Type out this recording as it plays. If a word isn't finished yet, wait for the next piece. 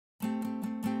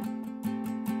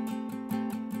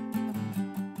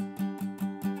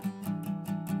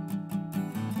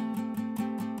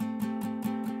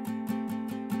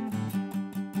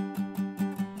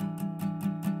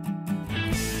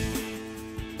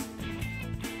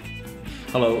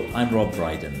Hello, I'm Rob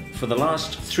Bryden. For the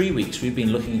last 3 weeks we've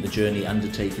been looking at the journey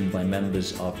undertaken by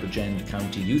members of Bridgend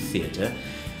County Youth Theatre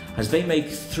as they make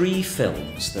 3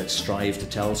 films that strive to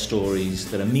tell stories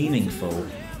that are meaningful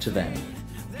to them.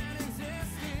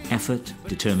 Effort,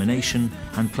 determination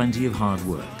and plenty of hard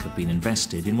work have been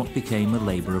invested in what became a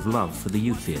labour of love for the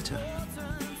youth theatre.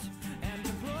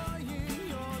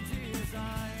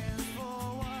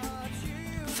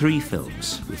 Three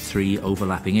films with 3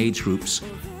 overlapping age groups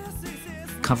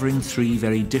covering 3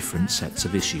 very different sets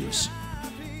of issues.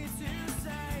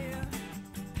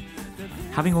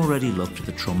 Having already looked at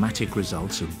the traumatic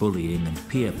results of bullying and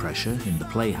peer pressure in the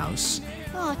playhouse...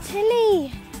 Oh,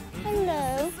 Tilly!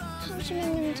 Hello. How's your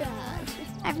mum and dad?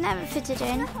 I've never fitted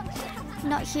in.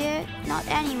 Not here, not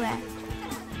anywhere.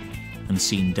 ...and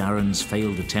seen Darren's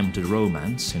failed attempt at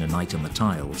romance in A Night on the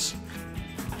Tiles...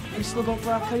 You still got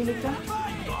black eye like that?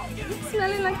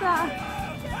 Smelling like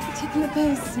that? You're taking the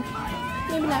piss.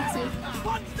 Maybe next week.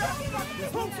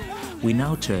 We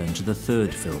now turn to the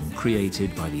 3rd film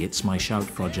created by the It's My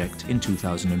Shout project in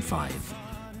 2005,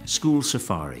 School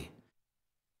Safari.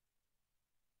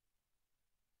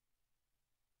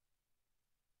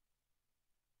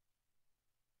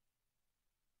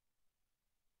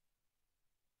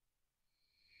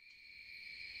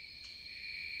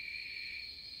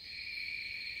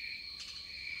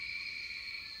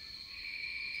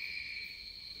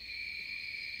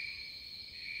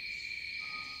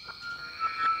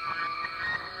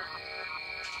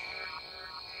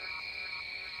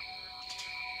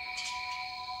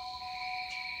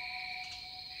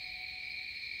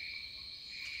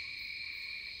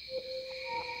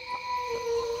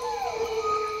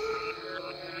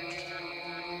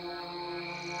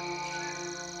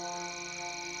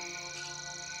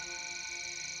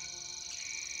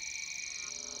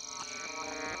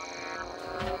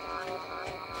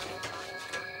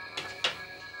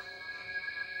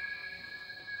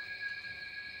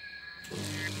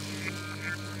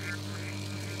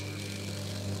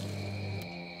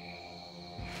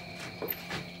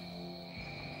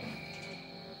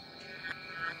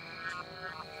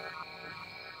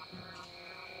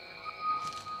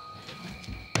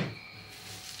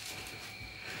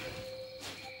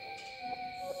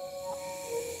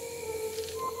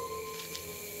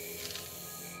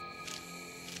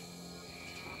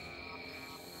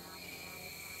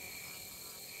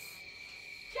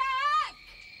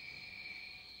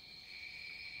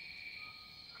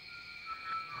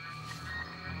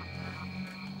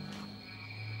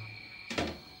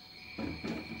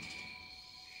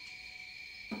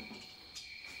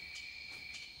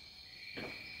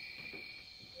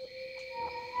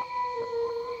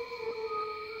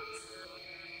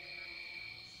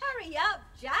 Hurry up,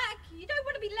 Jack. You don't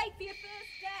want to be late for your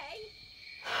first day.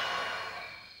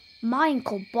 My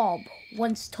Uncle Bob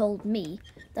once told me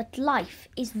that life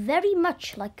is very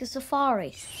much like a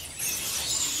safari.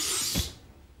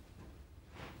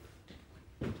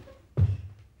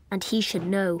 And he should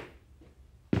know.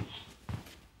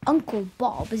 Uncle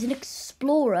Bob is an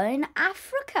explorer in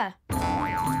Africa.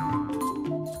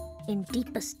 In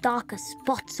deepest, darkest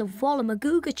spots of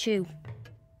Wallamagugatu.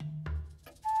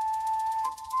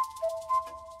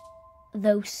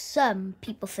 Though some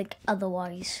people think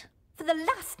otherwise. For the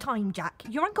last time, Jack,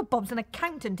 your Uncle Bob's an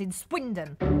accountant in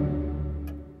Swindon.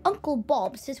 Uncle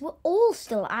Bob says we're all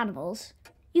still animals.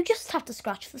 You just have to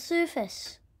scratch the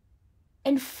surface.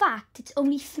 In fact, it's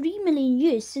only 3 million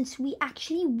years since we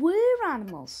actually were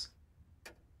animals.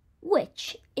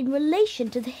 Which, in relation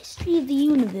to the history of the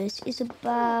universe, is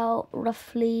about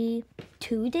roughly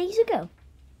 2 days ago.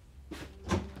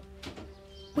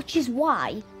 Which is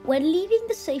why, when leaving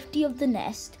the safety of the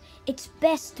nest, it's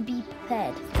best to be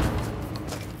prepared.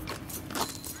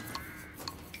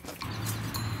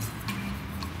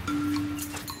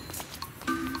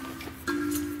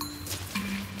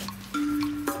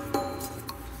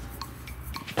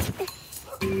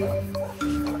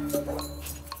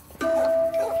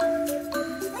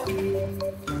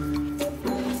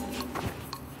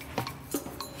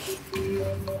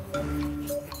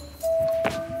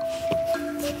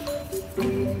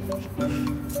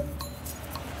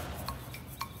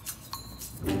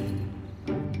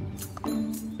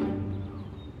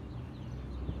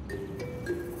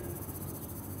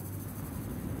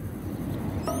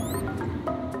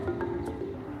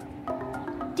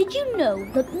 Did you know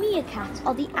that meerkats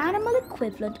are the animal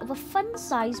equivalent of a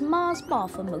fun-sized Mars bar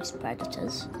for most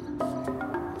predators?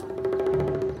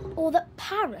 Or that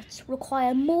parrots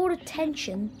require more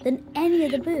attention than any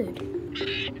other bird?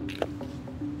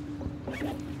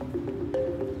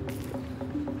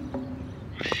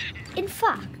 In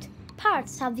fact,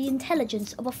 parrots have the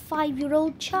intelligence of a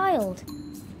 5-year-old child.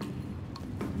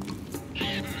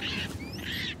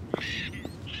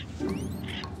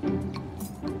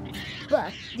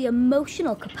 But the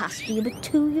emotional capacity of a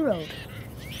 2-year-old.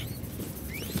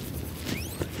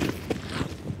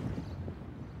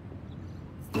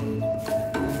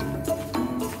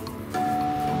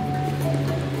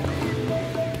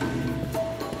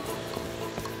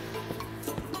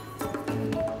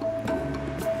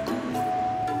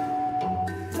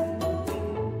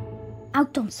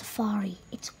 Out on safari,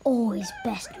 it's always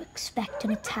best to expect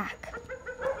an attack,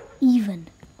 even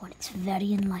when it's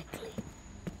very unlikely.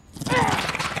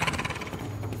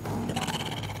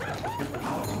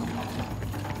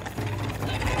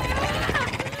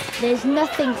 There's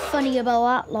nothing funny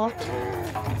about that lot.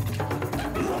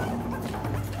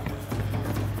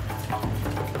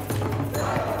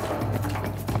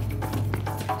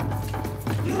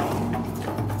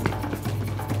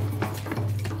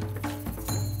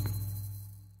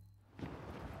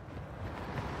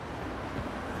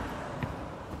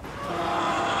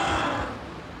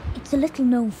 It's a little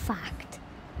known fact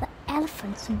that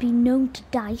elephants have been known to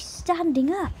die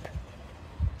standing up.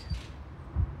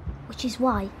 Which is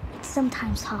why it's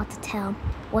sometimes hard to tell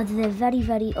whether they're very,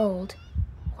 very old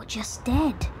or just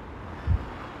dead.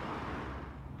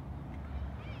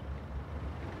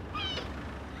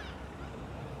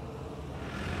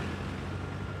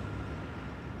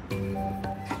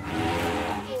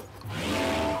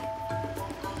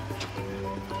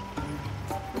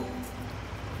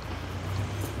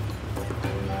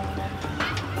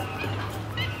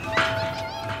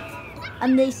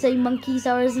 And they say monkeys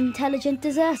are as intelligent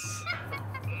as us.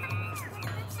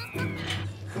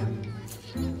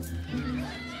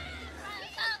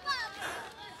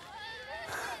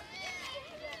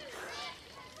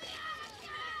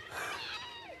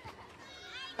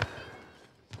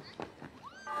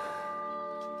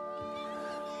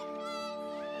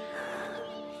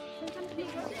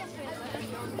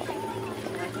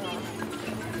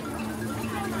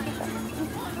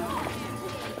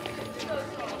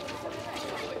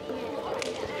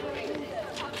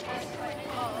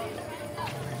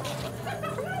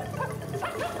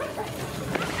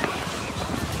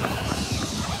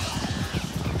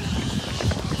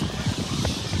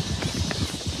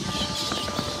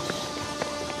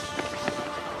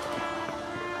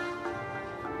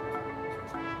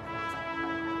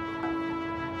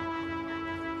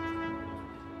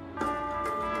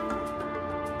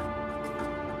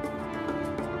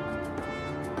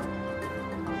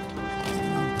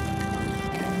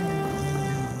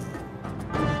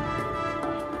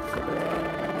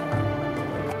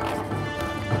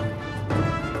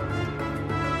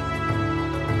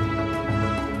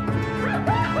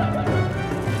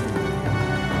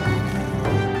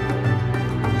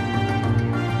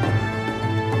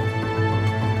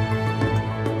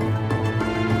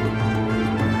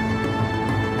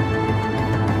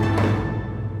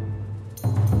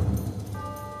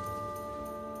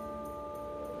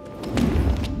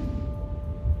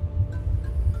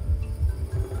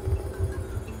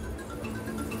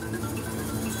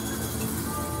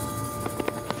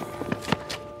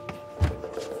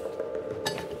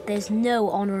 There's no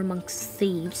honor amongst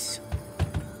thieves.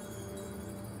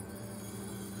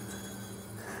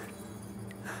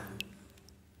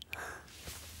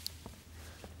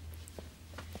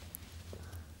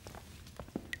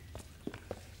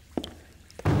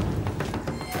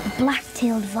 The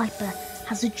black-tailed viper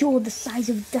has a jaw the size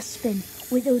of a dustbin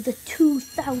with over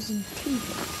 2,000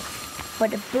 teeth,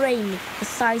 but a brain the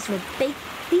size of a baked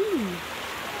bean.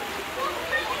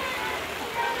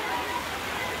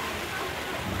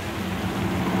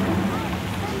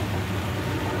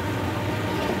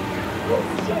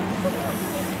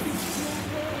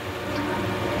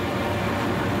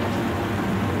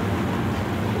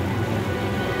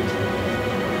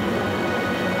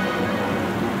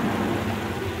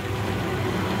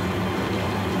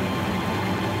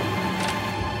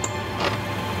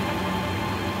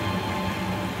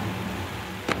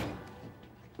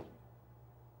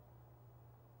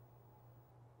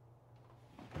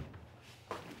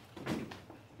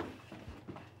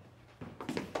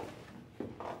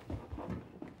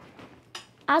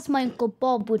 As my Uncle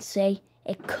Bob would say,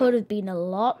 it could have been a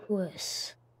lot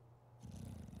worse.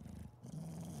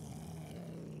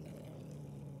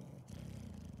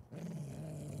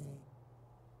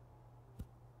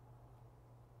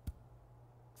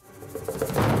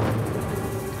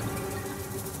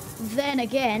 Then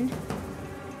again,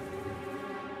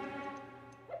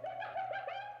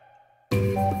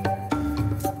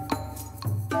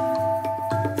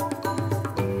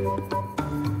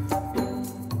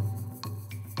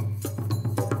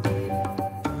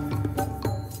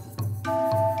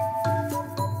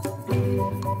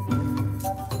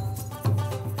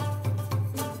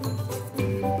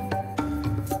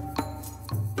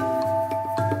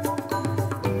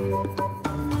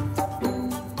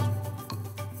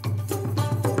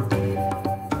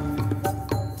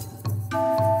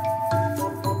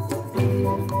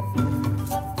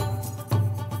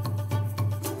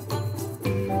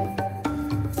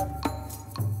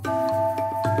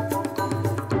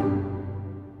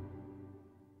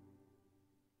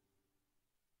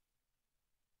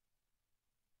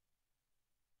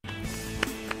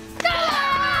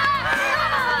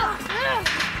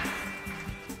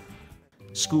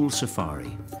 School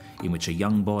Safari, in which a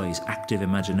young boy's active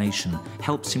imagination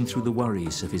helps him through the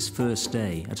worries of his first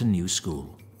day at a new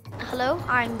school. Hello,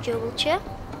 I'm Joe Wiltshire,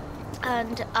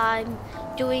 and I'm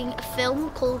doing a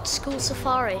film called School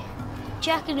Safari.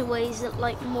 Jack, in a way, is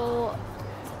like more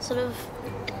sort of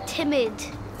a timid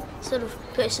sort of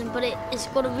person, but it's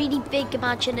got a really big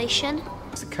imagination.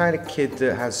 It's the kind of kid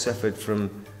that has suffered from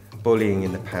bullying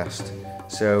in the past,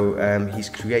 so he's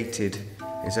created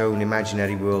his own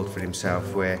imaginary world for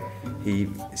himself where he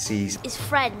sees his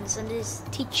friends and his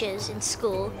teachers in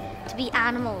school to be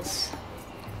animals.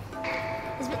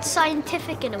 He's a bit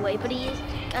scientific in a way, but he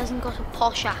hasn't got a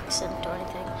posh accent or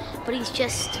anything, but he's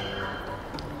just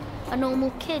a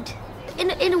normal kid.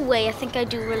 In a way, I think I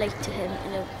do relate to him.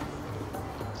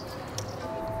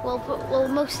 Well,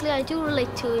 mostly I do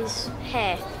relate to his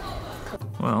hair.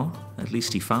 Well, at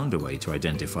least he found a way to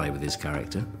identify with his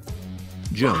character.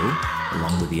 Joe,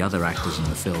 along with the other actors in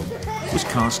the film, was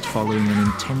cast following an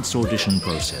intense audition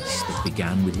process that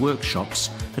began with workshops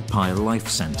at Pyle Life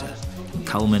Centre and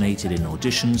culminated in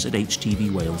auditions at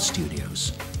HTV Wales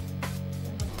Studios.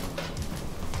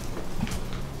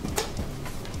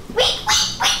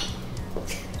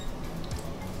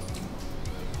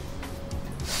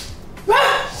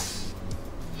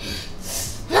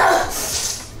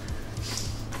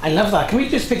 I love that. Can we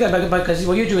just pick that back? Because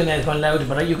what you're doing there is gone louder,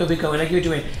 but you could be going like you're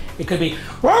doing. It could be.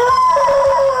 I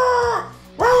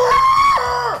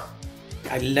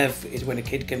love it when a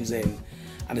kid comes in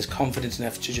and is confident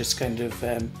enough to just kind of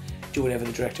do whatever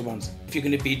the director wants. If you're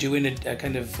going to be doing a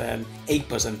kind of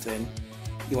ape or something,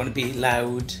 you want to be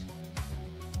loud,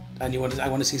 and I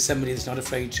want to see somebody that's not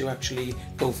afraid to actually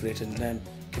go for it and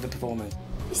give a performance.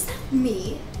 Is that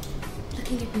me?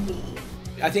 Looking at me?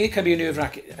 I think it can be a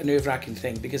nerve-wracking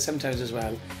thing, because sometimes as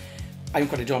well, I'm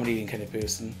quite a dominating kind of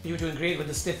person. You were doing great with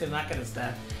the stiff and that kind of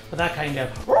stuff, but that kind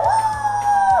of...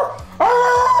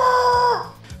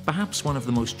 Perhaps one of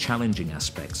the most challenging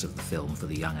aspects of the film for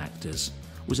the young actors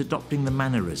was adopting the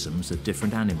mannerisms of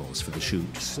different animals for the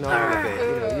shoot. snarl a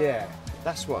bit, yeah,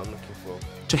 that's what I'm looking for.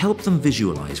 To help them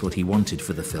visualise what he wanted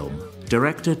for the film,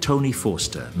 director Tony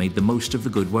Forster made the most of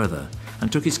the good weather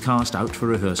and took his cast out for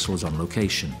rehearsals on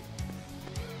location.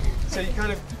 So you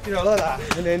kind of, like that,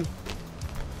 and then,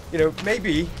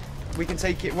 maybe we can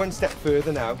take it one step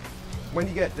further now. When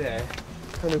you get there,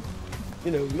 kind of,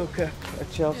 look at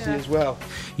Chelsea as well.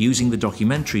 Using the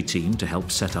documentary team to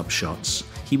help set up shots,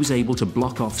 he was able to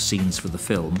block off scenes for the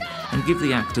film and give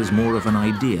the actors more of an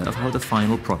idea of how the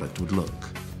final product would look.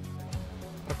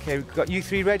 Okay, we've got you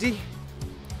three ready?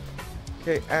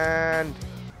 Okay, and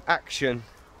action.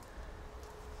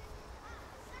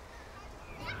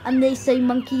 And they say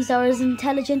monkeys are as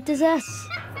intelligent as us.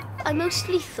 I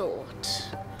mostly thought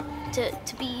to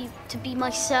be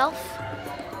myself,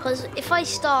 because if I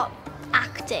start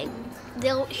acting,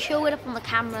 they'll show it up on the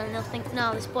camera and they'll think,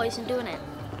 no, this boy isn't doing it.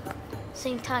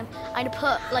 Same time, I'm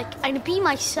gonna be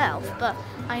myself, but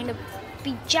I'm gonna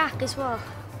be Jack as well.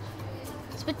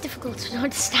 It's a bit difficult to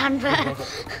understand, but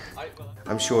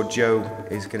I'm sure Joe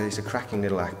is a cracking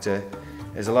little actor.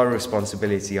 There's a lot of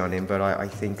responsibility on him, but I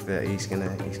think that he's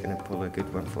gonna pull a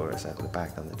good one for us out of the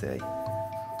bag on the day.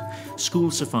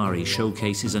 School Safari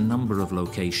showcases a number of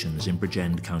locations in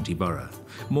Bridgend County Borough,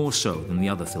 more so than the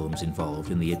other films involved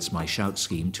in the It's My Shout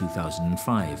scheme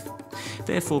 2005,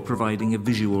 therefore providing a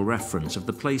visual reference of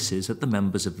the places that the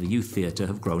members of the youth theatre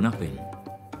have grown up in.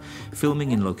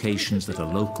 Filming in locations that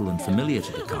are local and familiar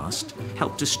to the cast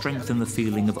helped to strengthen the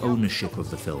feeling of ownership of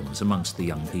the films amongst the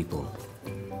young people.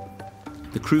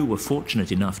 The crew were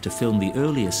fortunate enough to film the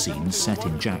earlier scenes set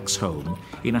in Jack's home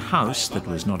in a house that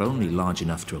was not only large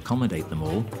enough to accommodate them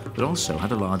all, but also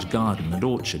had a large garden and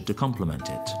orchard to complement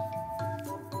it.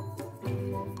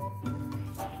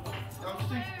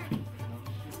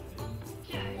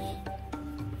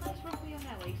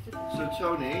 So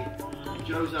Tony,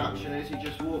 Joe's action is he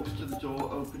just walks to the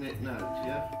door, open it now,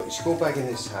 yeah? You should go back in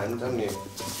this hand, haven't you?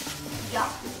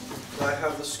 Yeah. I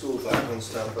have the school bag on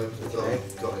standby for the day.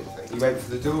 Got it, thank you. You went for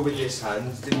the door with this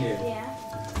hand, didn't you? yeah.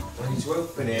 When you to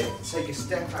open it, take a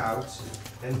step out,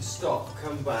 then stop,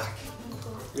 come back,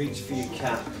 reach for your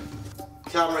cap.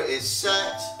 Camera is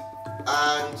set,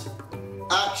 and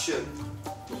action.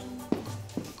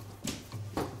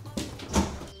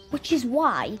 Which is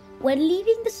why, when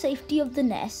leaving the safety of the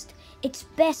nest, it's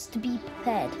best to be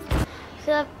prepared.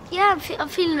 So yeah, I'm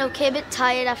feeling okay, a bit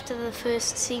tired after the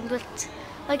first scene, but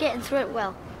I'm getting through it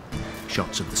well.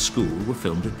 Shots of the school were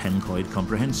filmed at Pencoed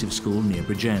Comprehensive School near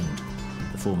Bridgend,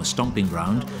 the former stomping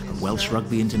ground of Welsh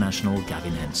rugby international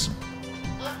Gavin Henson.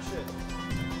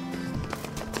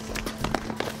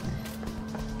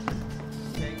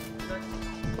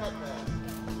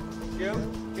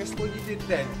 Just what you did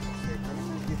then.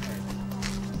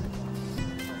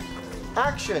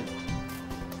 Action!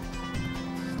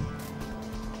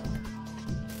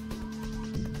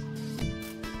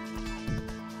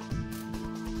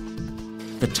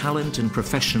 The talent and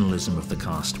professionalism of the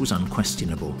cast was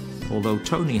unquestionable, although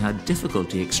Tony had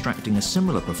difficulty extracting a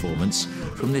similar performance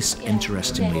from this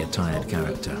interestingly attired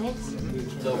character.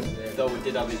 Though we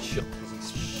did have it shot.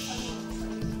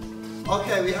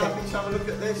 Okay, we happy to have a look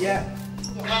at this? Yeah.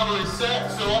 Camera is set,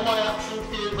 so on my action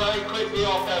cue, very quickly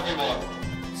off everyone.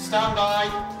 Stand by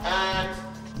and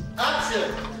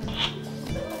action!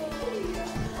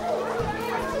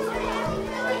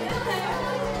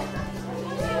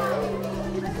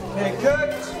 Okay,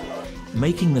 cut!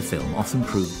 Making the film often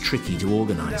proved tricky to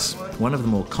organise. One of the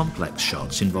more complex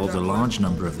shots involved a large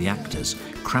number of the actors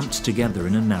cramped together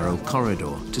in a narrow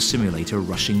corridor to simulate a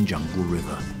rushing jungle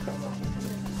river.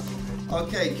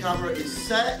 Okay, camera is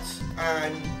set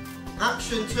and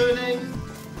action turning,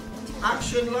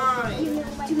 action line.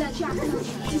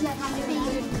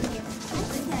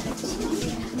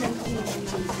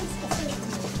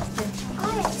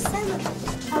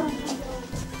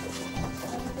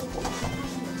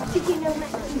 Did you know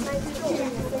that?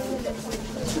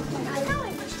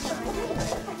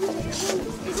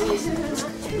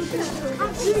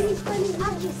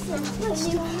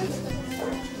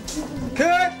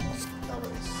 Cut!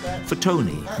 For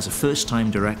Tony, as a first-time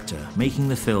director, making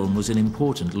the film was an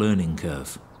important learning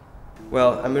curve.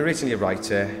 Well, I'm originally a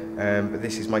writer, but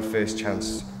this is my first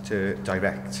chance to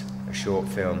direct a short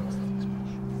film.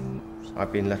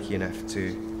 I've been lucky enough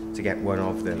to get one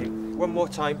of them. One more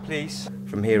time, please.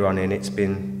 From here on in, it's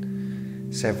been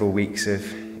several weeks of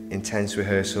intense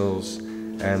rehearsals,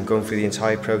 going through the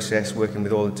entire process, working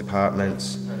with all the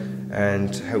departments,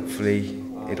 and hopefully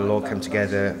it'll all come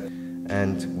together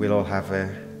and we'll all have a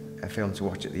film to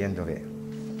watch at the end of it.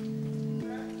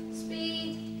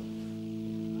 Speed.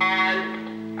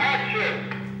 And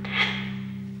action!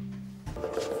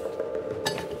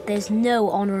 There's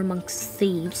no honour amongst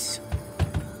thieves.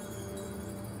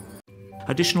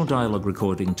 Additional dialogue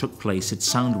recording took place at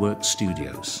Soundworks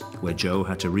Studios, where Joe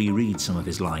had to reread some of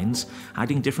his lines,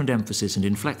 adding different emphasis and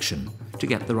inflection to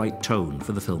get the right tone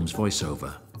for the film's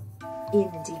voiceover. In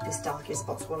the deepest, darkest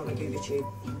spots, what am I doing with you?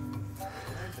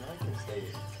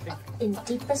 In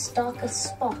deepest, darkest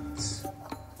spots,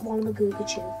 Wallamagooga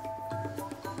Chew.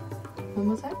 One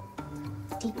more time?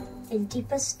 In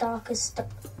deepest, darkest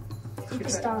spots,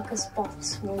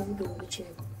 Wallamagooga Chew.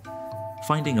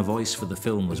 Finding a voice for the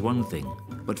film was one thing,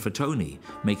 but for Tony,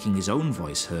 making his own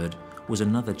voice heard was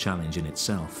another challenge in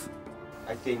itself.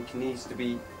 I think it needs to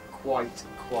be quite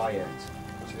quiet.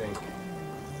 What do you think?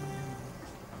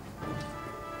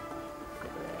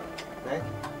 Meg?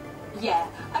 Yeah,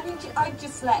 I think I'd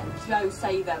just let Joe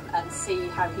say them and see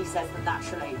how he says them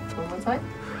naturally. One more time?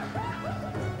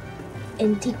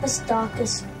 In deepest,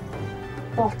 darkest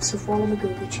spots of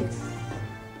Wallamagooga Chew.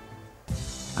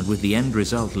 And with the end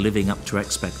result living up to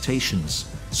expectations,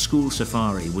 School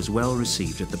Safari was well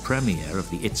received at the premiere of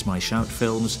the It's My Shout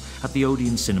films at the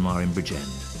Odeon Cinema in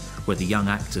Bridgend, where the young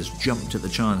actors jumped at the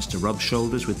chance to rub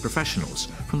shoulders with professionals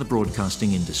from the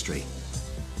broadcasting industry.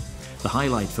 The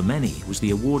highlight for many was the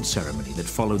award ceremony that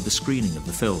followed the screening of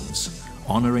the films,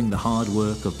 honouring the hard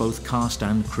work of both cast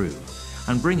and crew,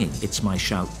 and bringing It's My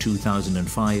Shout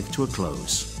 2005 to a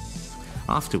close.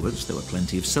 Afterwards, there were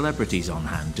plenty of celebrities on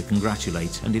hand to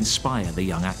congratulate and inspire the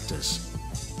young actors.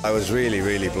 I was really,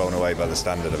 really blown away by the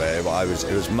standard of it.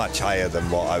 It was much higher than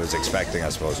what I was expecting, I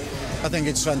suppose. I think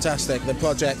it's fantastic. The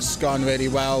project's gone really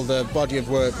well. The body of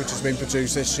work which has been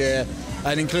produced this year,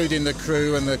 and including the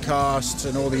crew and the cast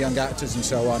and all the young actors and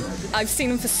so on. I've seen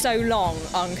them for so long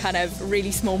on kind of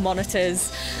really small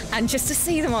monitors, and just to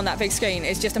see them on that big screen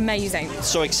is just amazing. It's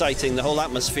so exciting. The whole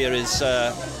atmosphere is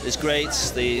great.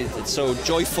 It's so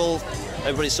joyful.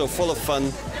 Everybody's so full of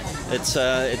fun.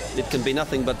 It can be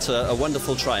nothing but a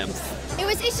wonderful triumph.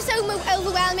 It's just so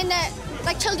overwhelming that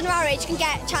like children of our age can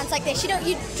get a chance like this.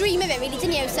 You dream of it really,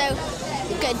 didn't you? So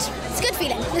good. It's a good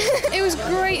feeling. It was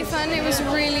great fun. It was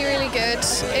really, really good.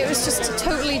 It was just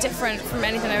totally different from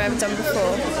anything I've ever done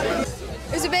before.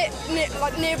 It was a bit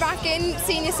nerve-wracking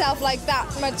seeing yourself like that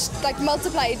much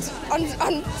multiplied on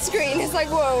screen. It's like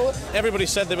whoa. Everybody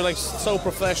said they were like so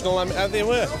professional, and they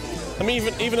were. I mean,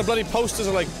 even the bloody posters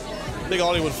are like big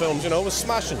Hollywood films, you know, it was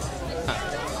smashing.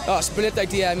 Oh, it's a brilliant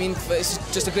idea. I mean, it's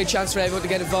just a great chance for everyone to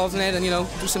get involved in it and, you know,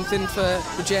 do something for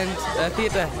Bridgend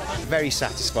Theatre. Very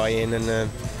satisfying, and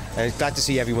glad to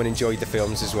see everyone enjoyed the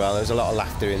films as well. There was a lot of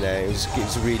laughter in there. It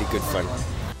was really good fun.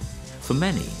 For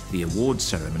many, the awards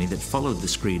ceremony that followed the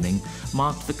screening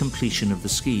marked the completion of the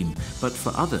scheme, but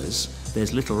for others,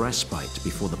 there's little respite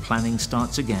before the planning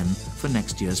starts again for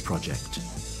next year's project.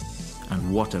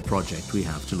 And what a project we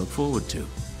have to look forward to.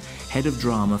 Head of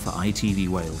Drama for ITV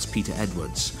Wales, Peter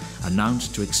Edwards,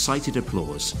 announced to excited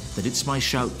applause that It's My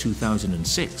Shout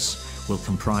 2006 will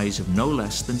comprise of no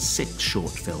less than 6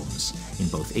 short films in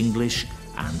both English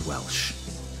and Welsh.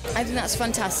 I think that's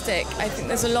fantastic. I think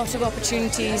there's a lot of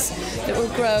opportunities that will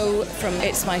grow from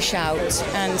It's My Shout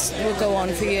and will go on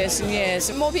for years and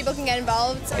years. More people can get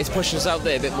involved. It's pushing us out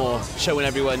there a bit more, showing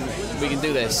everyone we can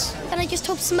do this. And I just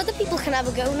hope some other people can have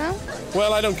a go now.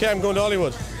 Well, I don't care, I'm going to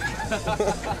Hollywood.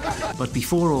 But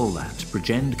before all that,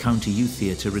 Bridgend County Youth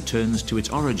Theatre returns to its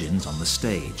origins on the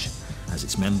stage, as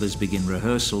its members begin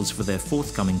rehearsals for their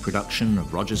forthcoming production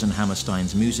of Rodgers and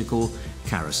Hammerstein's musical,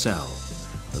 Carousel.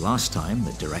 The last time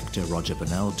that director Roger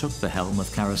Burnell took the helm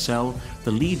of Carousel,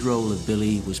 the lead role of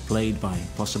Billy was played by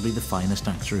possibly the finest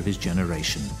actor of his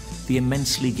generation, the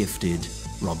immensely gifted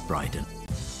Rob Brydon.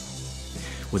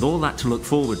 With all that to look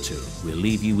forward to, we'll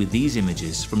leave you with these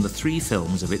images from the 3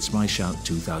 films of It's My Shout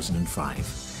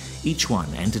 2005, each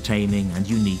one entertaining and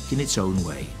unique in its own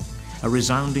way, a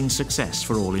resounding success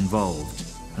for all involved,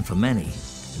 and for many,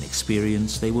 an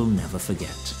experience they will never forget.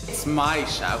 It's my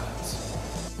shout.